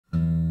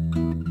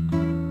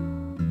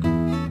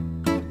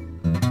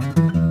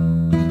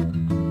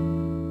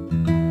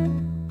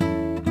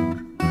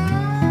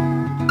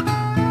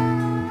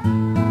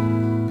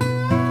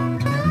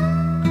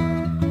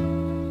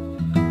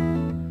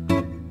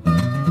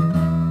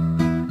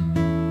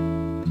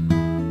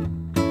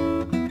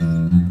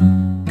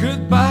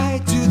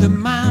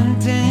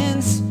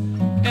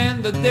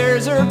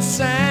desert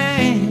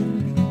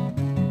sand.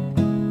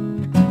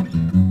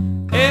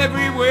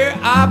 Everywhere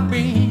I've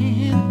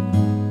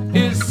been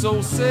is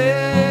so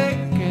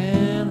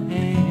second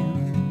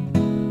hand.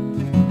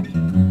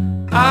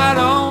 Out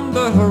on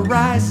the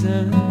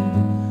horizon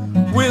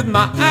with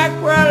my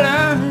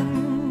aqualung,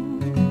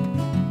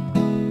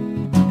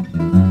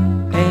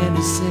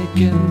 any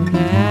second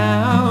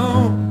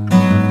now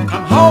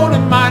I'm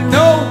holding my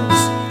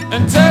nose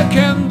and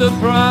taking the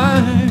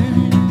brine.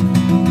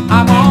 I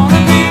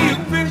wanna be a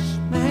fish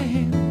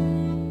man,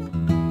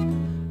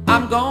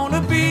 I'm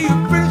gonna be a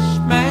fish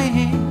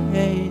man,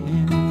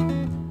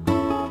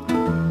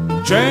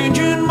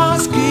 changing my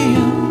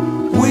skin,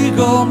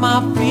 wiggle my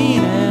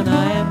feet and I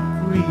am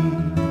free.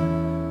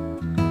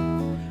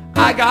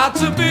 I got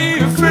to be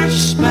a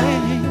fish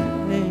man,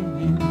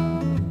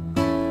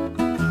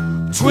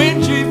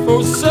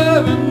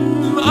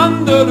 24/7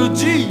 under the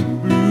deep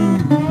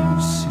blue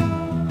sea.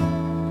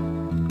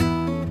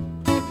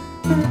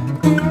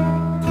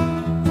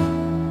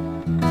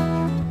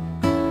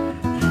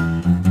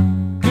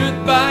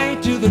 Goodbye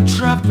to the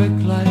traffic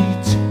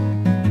light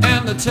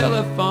and the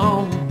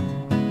telephone,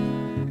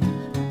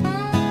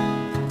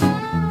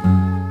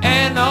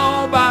 and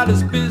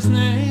nobody's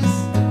business,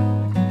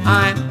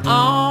 I'm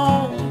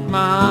on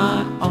my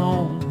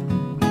own.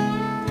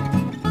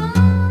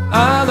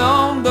 Out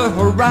on the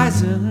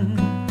horizon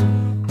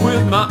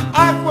with my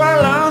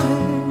aqualung,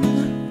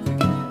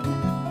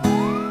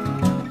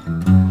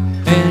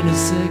 any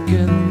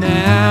second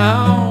now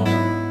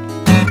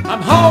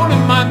I'm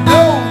holding my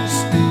nose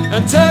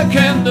and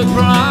taking the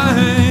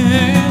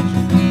brine.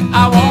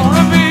 I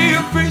wanna be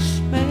a fish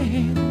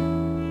man,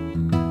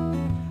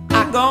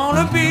 I'm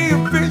gonna be a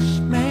fish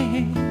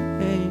man,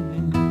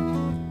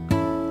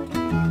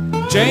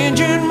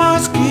 changing my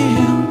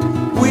skin,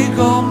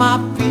 wiggle my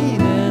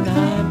feet and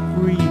I'm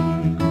free.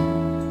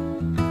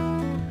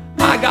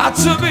 I got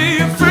to be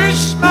a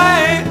fish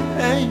man,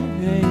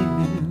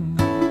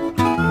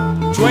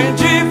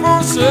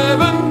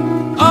 24/7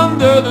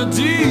 under the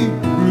deep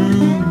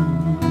blue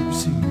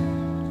sea.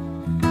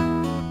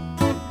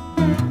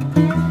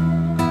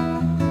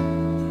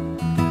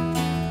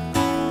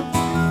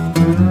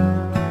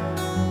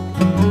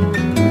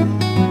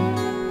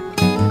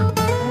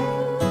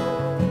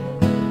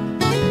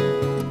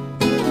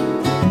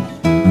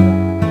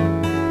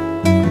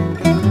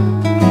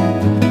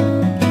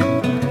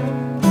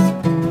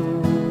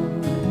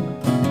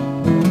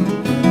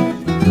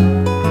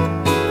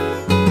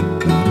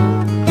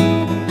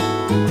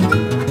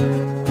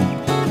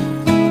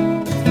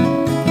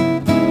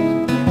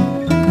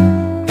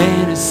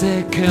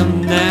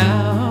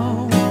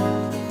 Now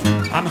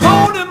I'm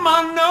holding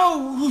my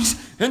nose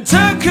and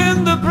taking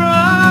the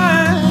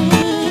brine.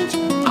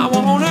 I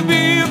wanna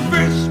be a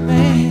fish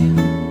man,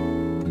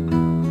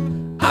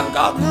 I'm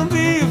gonna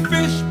be a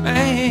fish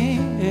man,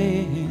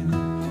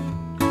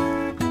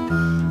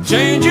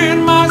 changing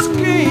my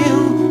skin,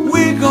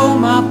 wiggle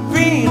my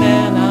feet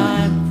and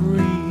I'm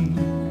free.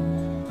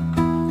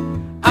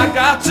 I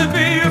got to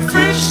be a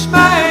fish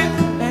man,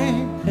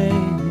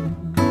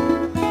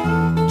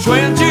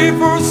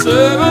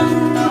 24/7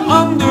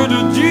 under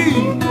the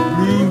deep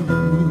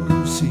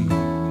blue sea.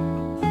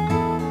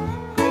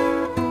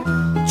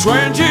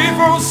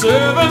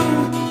 24/7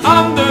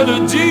 under the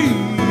deep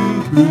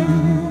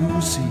blue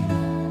sea.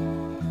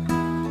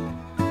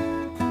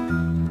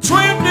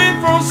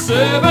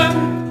 24/7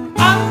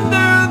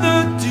 under the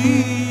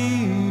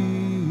deep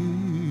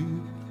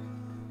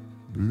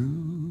blue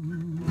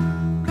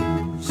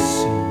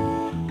sea.